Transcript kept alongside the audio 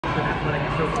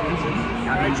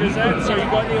All right, Josette, so you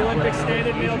got the Olympic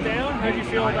standard nailed down. How do you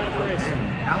feel about the race?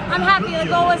 I'm happy. The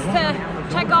goal was to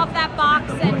check off that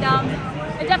box, and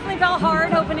it definitely felt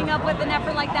hard opening up with an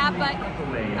effort like that, but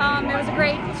it was a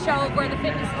great show of where the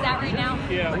fitness is at right now.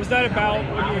 Yeah, was that about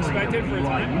what you expected for a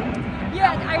time?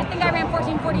 Yeah, I think I ran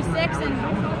 14:46,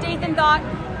 and Dathan thought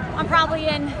I'm probably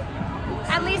in,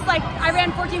 at least like, I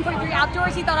ran 14:43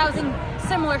 outdoors. He thought I was in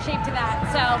similar shape to that.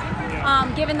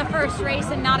 So given the first race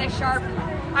and not as sharp,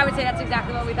 I would say that's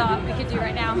exactly what we thought we could do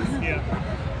right now. Yeah.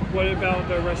 What about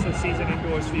the rest of the season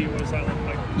indoors for you? What does that look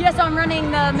like? Yeah, so I'm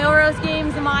running the Milrose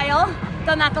Games a mile.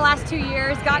 Done that the last 2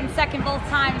 years, gotten second both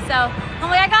times. So I'm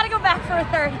like, I gotta go back for a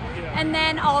third. Yeah. And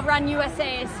then I'll run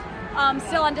USA's.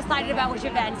 Still undecided about which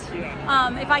event.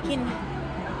 Yeah. If I can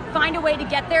find a way to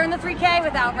get there in the 3K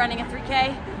without running a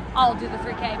 3K, I'll do the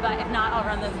 3K, but if not, I'll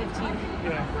run the 15.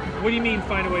 Yeah. What do you mean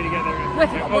find a way to get there?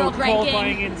 With world ranking.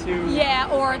 Qualifying into... Yeah,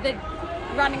 or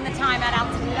running the time at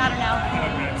altitude, I don't know.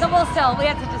 Okay. So we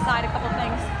have to decide a couple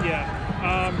things.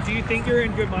 Yeah. Do you think you're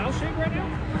in good mile shape right now?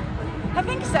 I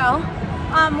think so.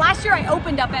 Last year I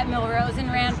opened up at Milrose and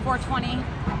ran 4:20.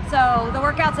 So the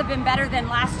workouts have been better than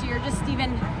last year, just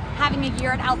even having a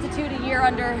year at altitude, a year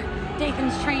under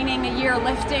Dathan's training, a year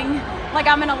lifting. Like,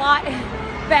 I'm in a lot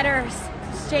better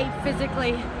shape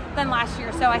physically than last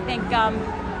year. So I think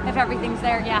if everything's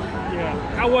there, yeah.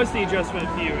 Yeah. How was the adjustment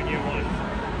for you in year one?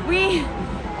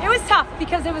 It was tough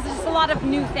because it was just a lot of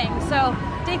new things. So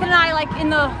Dathan and I, like, in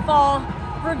the fall,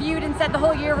 reviewed and said the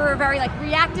whole year we were very like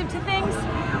reactive to things,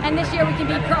 and this year we can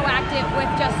be proactive with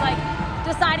just like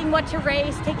deciding what to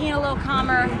race, taking it a little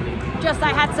calmer. Just I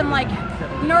had some like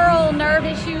nerve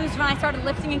issues when I started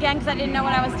lifting again because I didn't know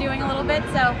what I was doing a little bit.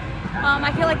 So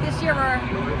I feel like this year we're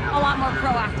a lot more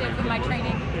proactive in my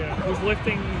training. Yeah. Was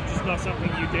lifting just not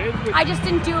something you did? I just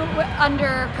didn't do it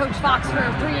under Coach Fox for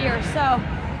 3 years, so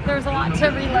there's a lot to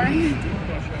relearn.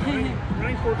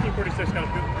 Running 14:46 kind of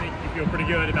make you feel pretty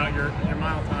good about your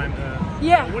mile time.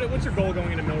 Yeah. What's your goal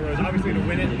going into Milrose? Obviously to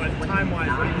win it, but time-wise,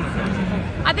 what do you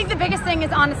think? I think the biggest thing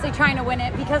is honestly trying to win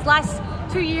it, because last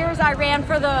 2 years I ran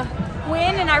for the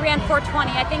win and I ran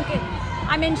 4:20. I think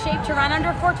I'm in shape to run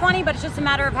under 4:20, but it's just a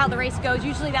matter of how the race goes.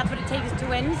 Usually that's what it takes to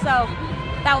win, so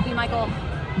that would be my goal.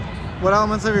 What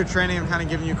elements of your training have kind of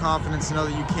given you confidence to know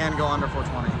that you can go under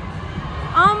 4:20?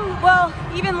 Well,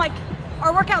 even like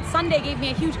our workout Sunday gave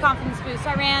me a huge confidence boost.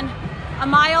 I ran a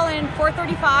mile in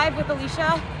 4:35 with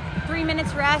Alicia, 3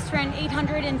 minutes rest, ran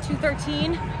 800 in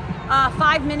 2:13,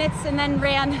 5 minutes, and then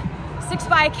ran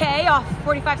 6x K off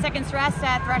 45 seconds rest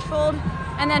at threshold,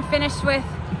 and then finished with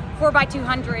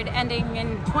 4x200 ending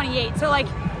in 28. So like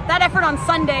that effort on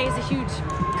Sunday is a huge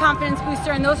confidence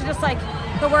booster, and those are just like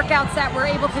the workouts that we're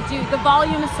able to do. The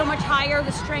volume is so much higher,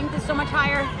 the strength is so much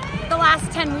higher. The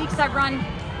last 10 weeks I've run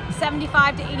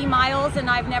 75 to 80 miles, and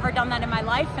I've never done that in my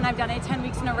life, and I've done it 10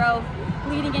 weeks in a row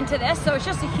leading into this. So it's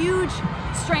just a huge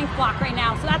strength block right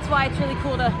now. So that's why it's really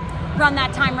cool to run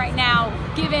that time right now,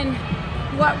 given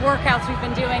what workouts we've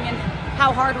been doing and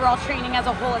how hard we're all training as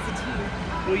a whole as a team.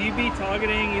 Will you be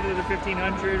targeting either the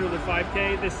 1500 or the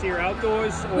 5K this year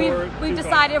outdoors? Or we've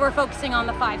decided we're focusing on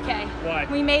the 5K. Why?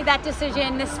 We made that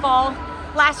decision this fall.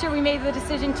 Last year we made the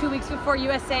decision 2 weeks before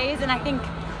USA's, and I think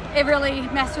it really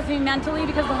messed with me mentally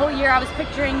because the whole year I was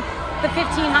picturing the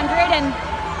 1500, and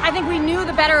I think we knew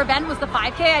the better event was the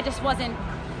 5K. I just wasn't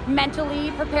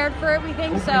mentally prepared for it, we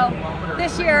think. So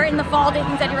this year in the fall,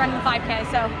 Dathan said you're running the 5K,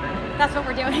 so that's what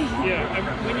we're doing. Yeah,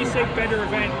 when you say better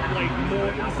event, like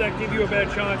more, does that give you a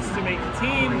better chance to make the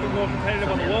team, more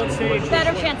competitive on the world stage?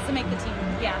 Better chance to make the team,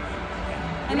 yeah.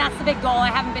 And that's the big goal.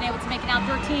 I haven't been able to make an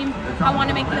outdoor team. I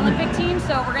want to make the Olympic team,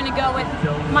 so we're going to go with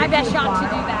my best shot to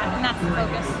do that, and that's the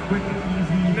focus.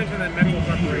 You mentioned that mental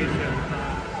preparation.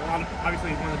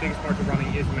 Obviously, one of the biggest parts of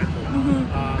running is mental.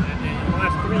 And in the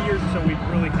last 3 years or so, we've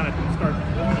really kind of started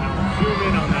to zoom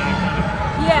in on that.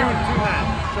 Do that.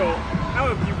 So how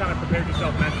have you kind of prepared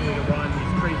yourself mentally to run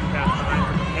these crazy fast times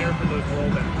and prepare for those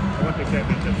World and Olympic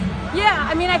championships? Yeah,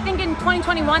 I mean, I think in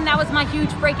 2021, that was my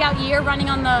huge breakout year, running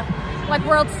on the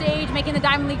world stage, making the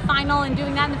Diamond League final and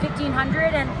doing that in the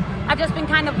 1500. And I've just been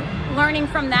kind of learning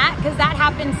from that because that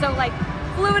happened so like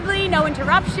fluidly, no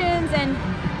interruptions. And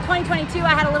 2022,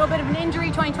 I had a little bit of an injury.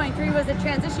 2023 was a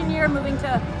transition year, moving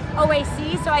to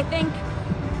OAC. So I think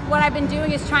what I've been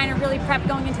doing is trying to really prep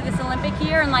going into this Olympic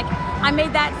year. And like, I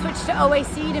made that switch to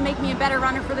OAC to make me a better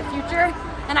runner for the future.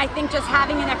 And I think just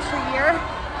having an extra year,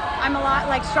 I'm a lot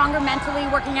like stronger mentally,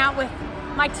 working out with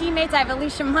my teammates. I have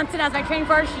Alicia Munson as my training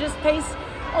partner. She just paced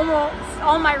almost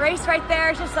all my race right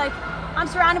there. It's just like, I'm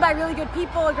surrounded by really good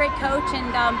people, a great coach,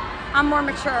 and I'm more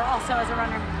mature also as a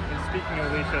runner. And speaking of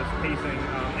Alicia's pacing,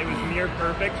 It was near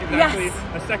perfect. She was Yes. actually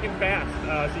a second fast,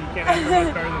 so you can't ask for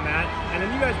much better than that. And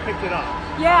then you guys picked it up.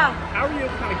 Yeah. How are you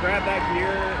able to kind of grab that gear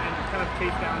and kind of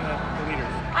chase down the leaders?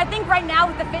 I think right now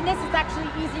with the fitness, it's actually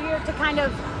easier to kind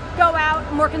of go out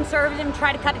more conservative and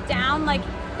try to cut it down. Like,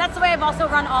 that's the way I've also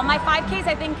run all my 5Ks.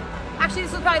 I think, actually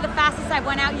this was probably the fastest I've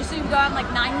went out. Usually we go out in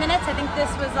like 9 minutes. I think this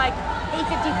was like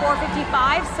 8:54,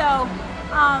 55. So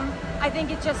I think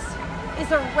it just is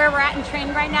where we're at in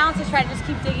training right now, to try to just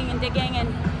keep digging and digging. And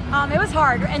it was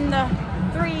hard. And the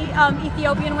 3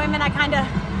 Ethiopian women, I kind of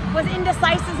was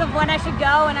indecisive of when I should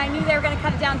go, and I knew they were going to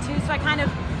cut it down too. So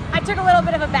I took a little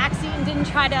bit of a backseat and didn't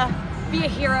try to be a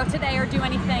hero today or do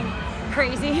anything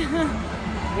crazy.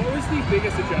 What was the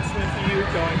biggest adjustment for you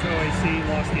going to OAC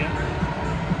last year?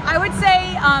 I would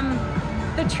say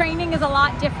the training is a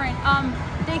lot different.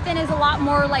 Dathan is a lot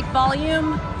more like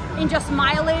volume in just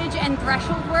mileage and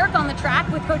threshold work on the track.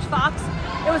 With Coach Fox,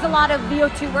 it was a lot of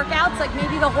VO2 workouts, like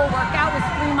maybe the whole workout was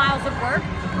 3 miles of work,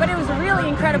 but it was really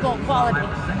incredible quality.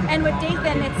 And with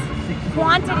Dathan, it's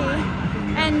quantity,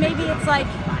 and maybe it's like,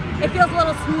 it feels a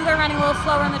little smoother running a little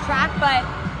slower on the track, but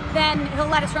then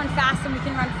he'll let us run fast and we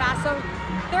can run fast. So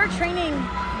their training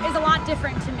is a lot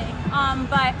different to me,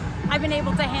 but I've been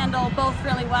able to handle both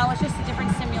really well. It's just a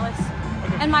different stimulus.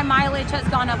 And my mileage has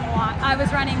gone up a lot. I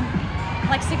was running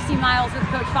like 60 miles with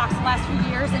Coach Fox the last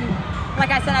few years, and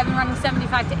like I said, I've been running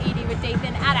 75 to 80 with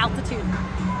Dathan at altitude.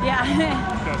 Yeah.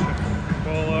 Gotcha.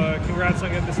 Well, congrats on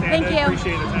getting the stand. Thank you.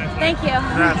 Appreciate the time. Thank you.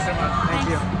 Congrats. Thank you so much. Thank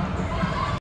you.